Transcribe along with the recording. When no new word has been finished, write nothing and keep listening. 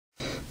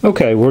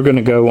Okay, we're going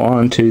to go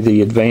on to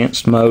the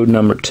advanced mode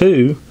number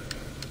 2.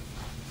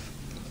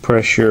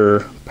 Press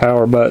your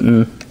power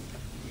button,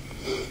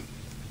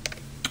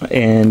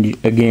 and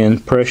again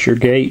press your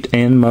gate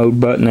and mode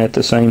button at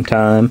the same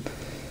time,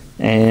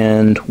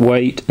 and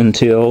wait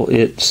until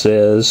it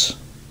says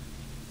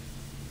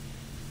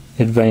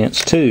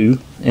Advanced2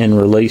 and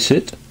release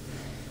it.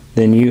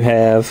 Then you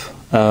have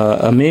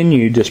a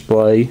menu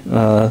display,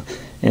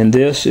 and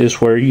this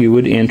is where you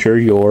would enter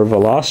your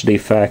velocity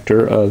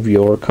factor of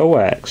your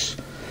coax.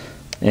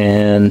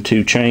 And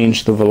to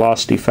change the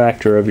velocity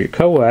factor of your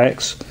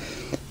coax,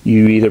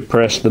 you either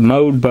press the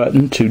mode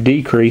button to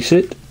decrease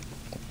it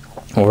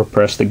or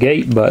press the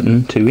gate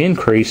button to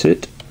increase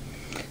it,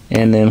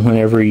 and then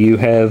whenever you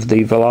have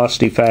the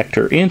velocity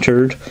factor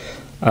entered,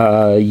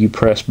 you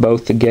press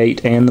both the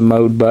gate and the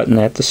mode button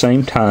at the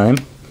same time,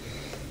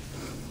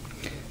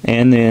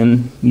 and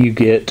then you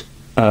get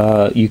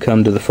you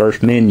come to the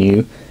first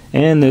menu,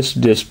 and this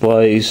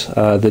displays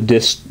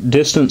the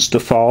distance to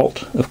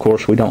fault. Of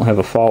course, we don't have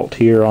a fault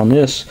here on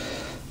this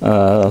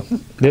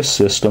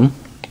system.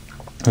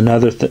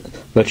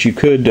 But you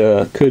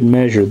could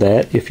measure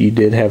that if you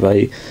did have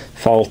a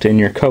fault in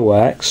your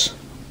coax.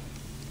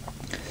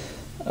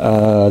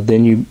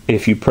 Then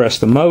if you press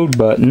the mode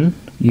button,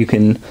 you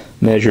can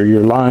measure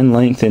your line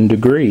length in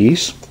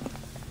degrees.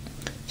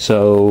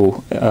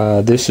 So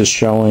this is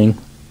showing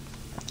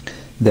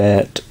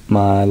that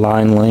my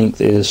line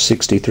length is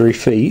 63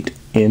 feet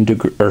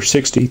or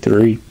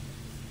 63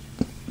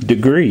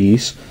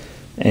 degrees,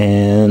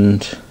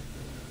 and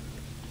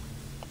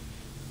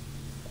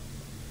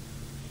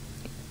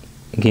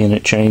again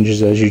it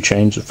changes as you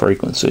change the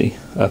frequency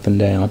up and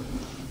down.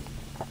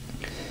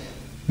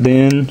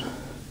 Then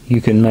you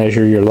can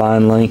measure your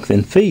line length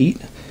in feet.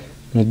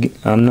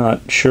 I'm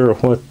not sure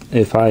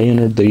if I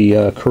entered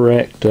the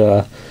correct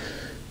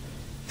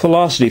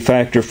velocity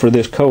factor for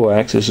this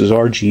coax. This is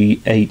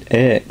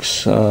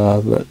RG8X,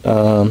 but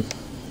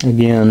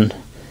again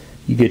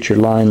you get your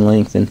line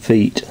length in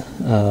feet,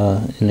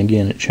 and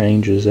again it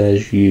changes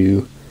as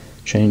you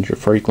change your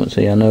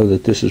frequency. I know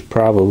that this is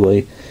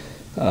probably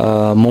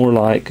more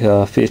like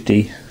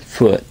 50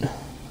 foot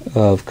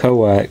of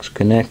coax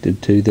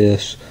connected to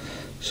this,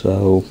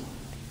 so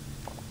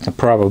I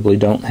probably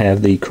don't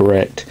have the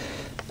correct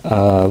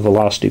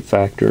velocity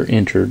factor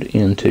entered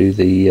into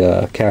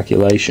the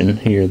calculation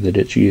here that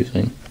it's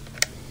using.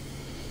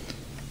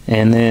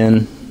 And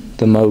then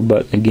the mode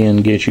button again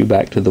gets you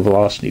back to the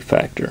velocity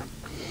factor.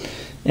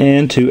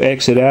 And to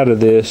exit out of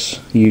this,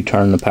 you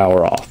turn the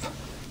power off.